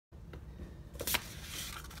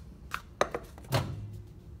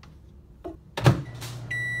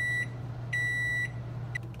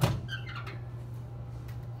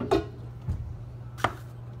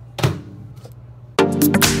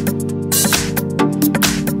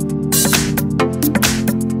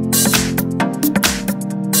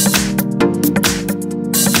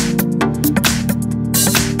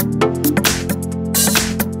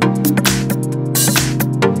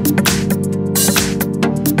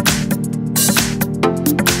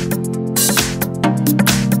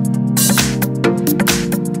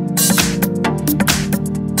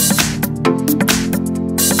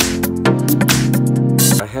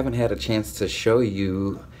chance to show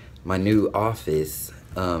you my new office.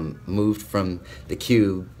 Moved from the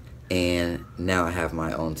cube, and now I have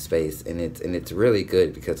my own space, and it's really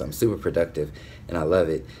good because I'm super productive and I love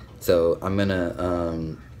it. So I'm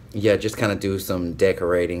gonna yeah, just kind of do some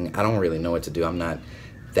decorating. I don't really know what to do. I'm not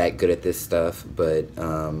that good at this stuff, but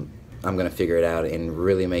I'm gonna figure it out and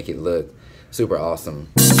really make it look super awesome.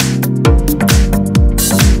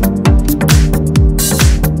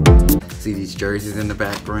 See these jerseys in the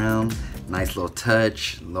background? Nice little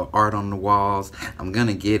touch, little art on the walls. I'm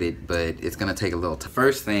gonna get it, but it's gonna take a little time.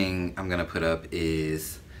 First thing I'm gonna put up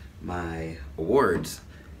is my awards.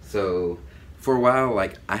 So for a while,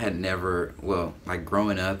 like I had never, well, like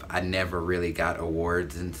growing up, I never really got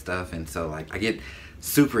awards and stuff. And so like I get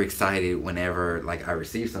super excited whenever like I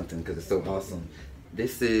receive something because it's so awesome.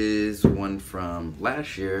 This is one from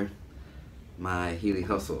last year, my Healy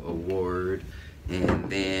Hustle Award. And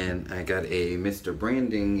then I got a Mr.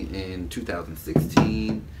 Branding in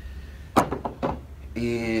 2016.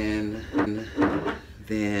 And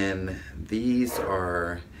then these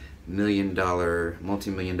are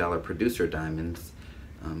multi-million-dollar producer diamonds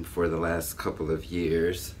for the last couple of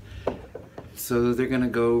years. So they're gonna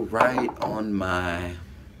go right on my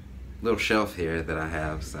little shelf here that I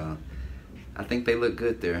have. So I think they look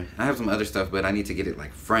good there. I have some other stuff, but I need to get it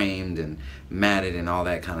like framed and matted and all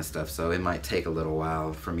that kind of stuff. So it might take a little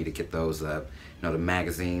while for me to get those up. You know, the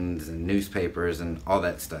magazines and newspapers and all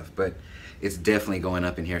that stuff. But it's definitely going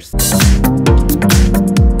up in here.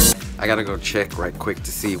 I gotta go check right quick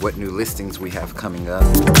to see what new listings we have coming up.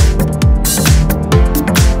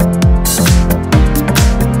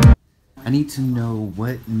 I need to know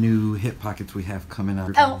what new hip pockets we have coming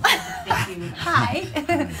up. Oh, hi.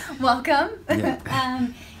 Welcome. Yeah.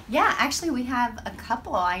 Yeah, actually we have a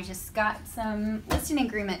couple. I just got some listing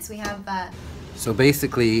agreements. We have So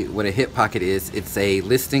basically what a hip pocket is, it's a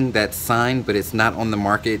listing that's signed but it's not on the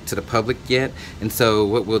market to the public yet. And so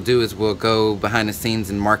what we'll do is we'll go behind the scenes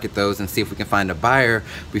and market those and see if we can find a buyer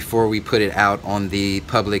before we put it out on the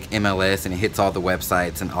public MLS and it hits all the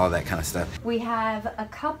websites and all that kind of stuff. We have a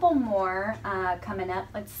couple more coming up.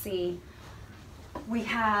 Let's see. We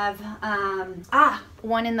have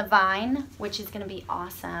one in the Vine, which is going to be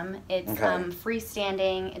awesome. It's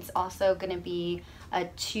freestanding. It's also going to be a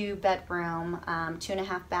 2-bedroom,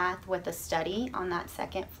 2.5 bath with a study on that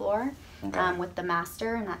second floor with the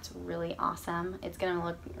master, and that's really awesome. It's going to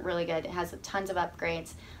look really good. It has tons of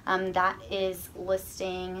upgrades. That is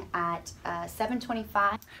listing at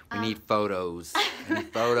 $725. We need photos. We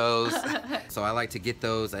need photos. So I like to get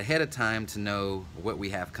those ahead of time to know what we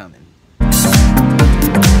have coming.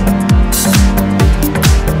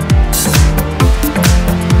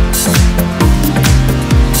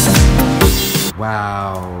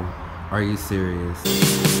 Wow, are you serious?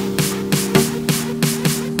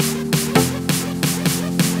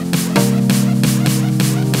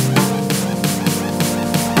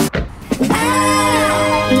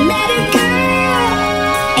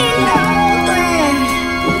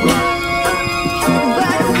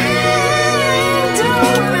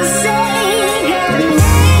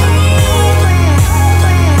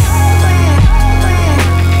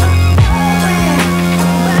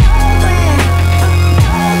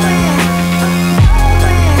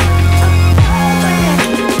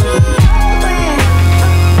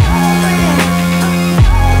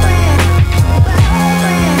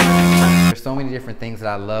 Different things that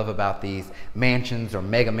I love about these mansions or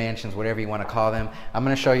mega mansions, whatever you want to call them. I'm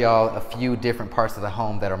going to show y'all a few different parts of the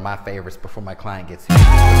home that are my favorites before my client gets here.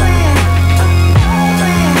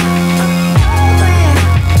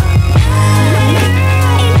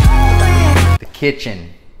 The kitchen.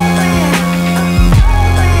 I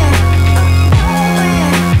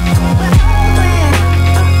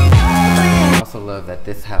also love that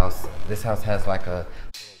this house has like a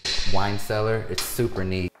wine cellar. It's super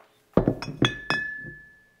neat.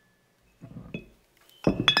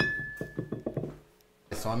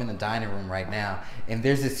 So I'm in the dining room right now, and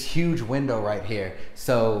there's this huge window right here.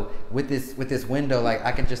 So with this window, like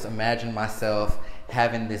I can just imagine myself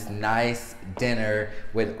having this nice dinner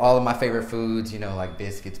with all of my favorite foods, you know, like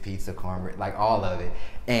biscuits, pizza, cornbread, like all of it,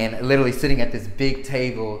 and literally sitting at this big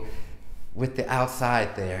table with the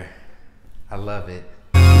outside there. I love it.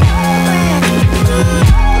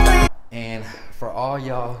 And for all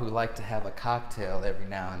y'all who like to have a cocktail every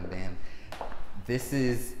now and then, this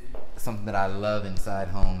is something that I love inside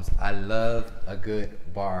homes. I love a good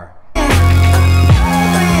bar.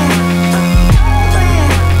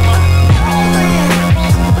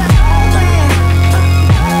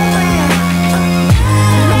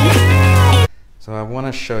 So I want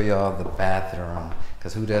to show y'all the bathroom,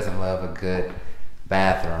 because who doesn't love a good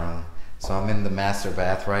bathroom? So I'm in the master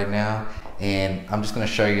bath right now, and I'm just gonna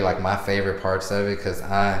show you like my favorite parts of it, because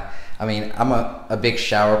I mean, I'm a big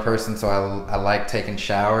shower person, so I like taking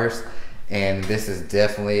showers, and this is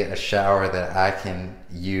definitely a shower that I can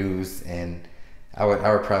use, and I would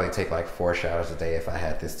probably take like 4 showers a day if I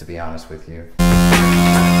had this, to be honest with you.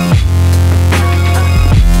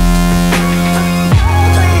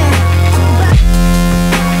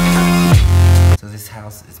 So this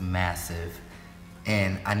house is massive,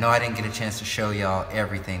 and I know I didn't get a chance to show y'all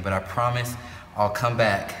everything, but I promise I'll come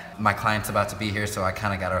back. My client's about to be here, so I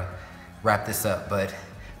kind of gotta wrap this up, but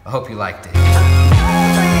I hope you liked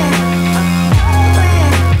it.